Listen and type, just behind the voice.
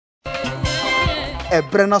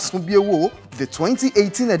Ebrena Sumbiyewo, the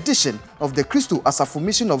 2018 edition of the Kristo Asafo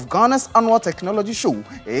mission of Ghana's annual technology show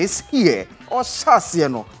is here.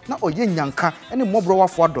 Oshasieno na oye nyanka ene mobro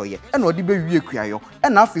wafo adoye ene odi be wie kuayo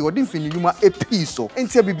ene afi odi mfininuma episo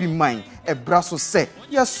entia bibi man ebra so se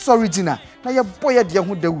yes original na ye boye de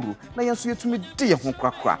ho dawuru na ye so yetumi de ye ho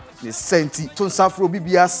krakra ne senti tonsafro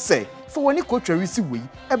bibia se for woni ko twawisi wei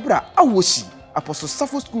ebra awoshi Apostle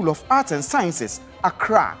Asafo School of Arts and Sciences,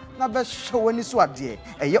 Accra. Na be showani so ade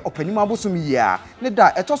eye opanima abosom yia ne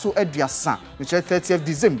da etoso aduasa which 30th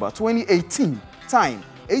December 2018 time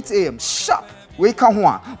 8 a.m. sharp we ka ho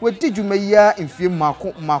a we didwuma yia mfie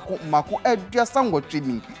mako aduasa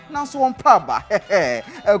ngotwemi na so on paba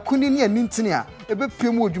akuni ne anintini a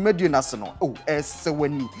ebepiem odwumadie na se no oh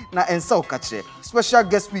esewani na ensa okache special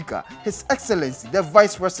guest speaker His Excellency the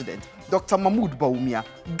Vice President Dr. Mahmoud Bawumia.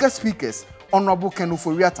 Guest speakers Honorable Ken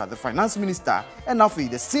Oforiatta, the Finance Minister, and Afi,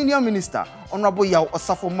 the Senior Minister, Honorable Yao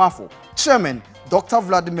Osafo Mafo, Chairman, Dr.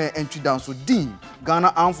 Vladimir Entry-Danso, Dean,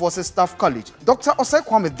 Ghana Armed Forces Staff College, Dr. Osei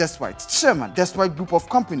Kwame Despite, Chairman, Despite Group of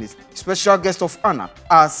Companies, Special Guest of Honor,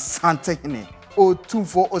 Asantehene,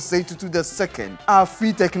 O24 Osei Tutu II, our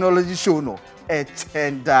Free Technology Show, no,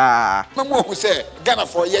 Etenda. Mamo who say, Ghana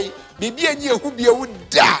for ye, Bibi and ye who be a wood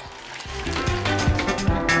da.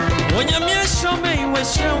 When you show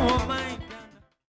me,